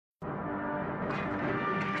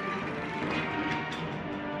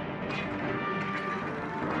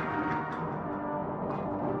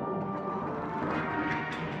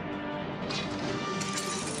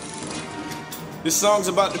This song's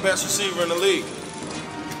about the best receiver in the league,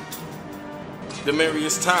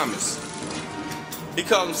 Demaryius Thomas. He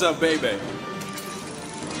calls himself Baby.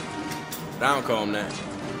 I don't call him that.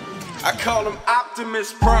 I call him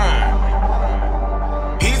Optimus Prime.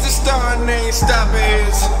 He's a star and they ain't stopping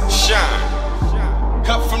his shine.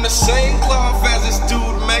 Cut from the same cloth as this dude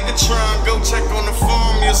Megatron. Go check on the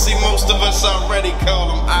form, you'll see most of us already call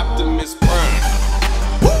him Optimus Prime.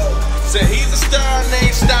 Said he's a star and they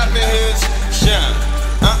ain't stopping his shine.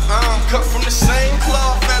 Cut from the same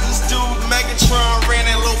cloth as this dude Megatron. Ran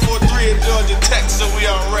that low 4-3 at Georgia Tech, so we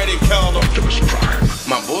already called him Optimus Prime.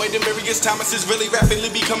 My boy Demaryius Thomas is really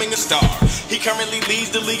rapidly becoming a star. He currently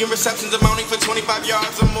leads the league in receptions amounting for 25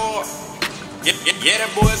 yards or more. Yeah,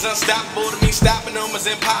 that boy is unstoppable. To me, stopping him is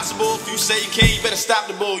impossible. If you say you can't, you better stop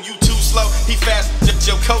the bull. You too slow, he fast.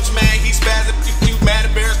 Your coach, man, he's fast. You mad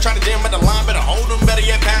at Bears, trying to jam at the line, better hold him. Better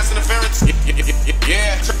yet, pass interference.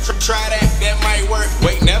 Yeah, try that might work.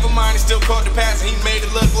 Wait, never mind, he still caught the pass. He made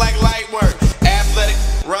it look like light work. Athletic,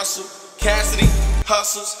 Russell, Cassidy,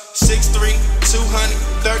 hustles, 6'3",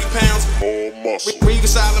 230 pounds. All muscle.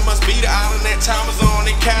 Reeves Island must be the island that time is on.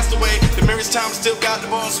 They cast away. Demaryius Thomas still got the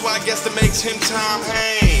ball, so I guess that makes him Tom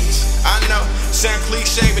Haynes. I know, sound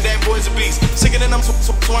cliche, but that boy's a beast. Sicker than them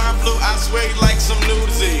swine flu, I swear he like some new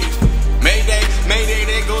disease. Mayday, mayday,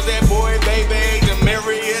 there goes that boy, baby.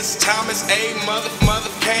 Demaryius Thomas, a mother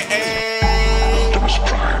K.A. Optimus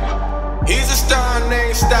Prime. He's a star and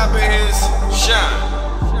they ain't stopping his shine.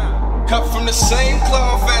 Cut from the same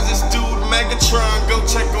cloth as this dude Megatron. Go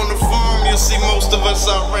check on the form, you'll see most of us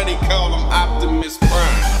already call him Optimus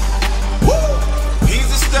Prime. He's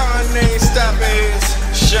a star and they ain't stopping his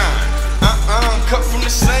shine. Cut from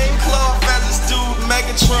the same cloth as this dude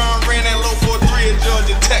Megatron. Ran that low 4-3 at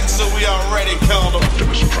Georgia Tech, so we already called him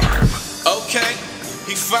Optimus Prime. Okay,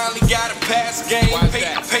 he finally got a pass game.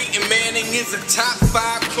 Peyton Manning is a top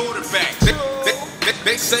 5 quarterback.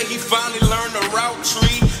 They say he finally learned the route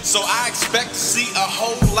tree, so I expect to see a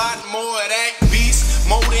whole lot more of that beast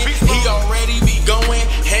mode. He already be going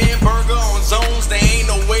hamburger on zones. There ain't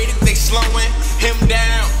no way that they slowing him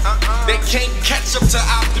down. They can't catch up to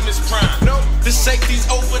Optimus Prime. The safety's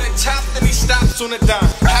over the top, then he stops on the dime.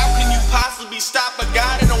 How can you possibly stop a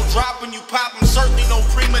guy that don't drop when you pop him? Certainly no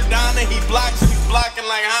prima donna. He blocks, he's blocking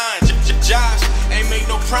like Hines. Josh ain't made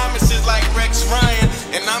no promises like Rex Ryan,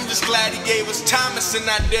 and I'm just glad he gave us Thomas and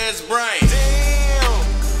not Dez Bryant. Damn.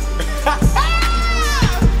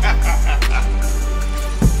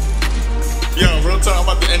 Yo, real talk, I'm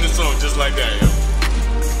about to end the song just like that, yo.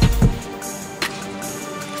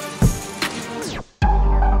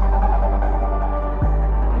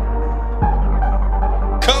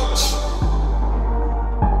 Coach.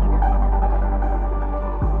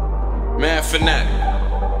 MadFanatic.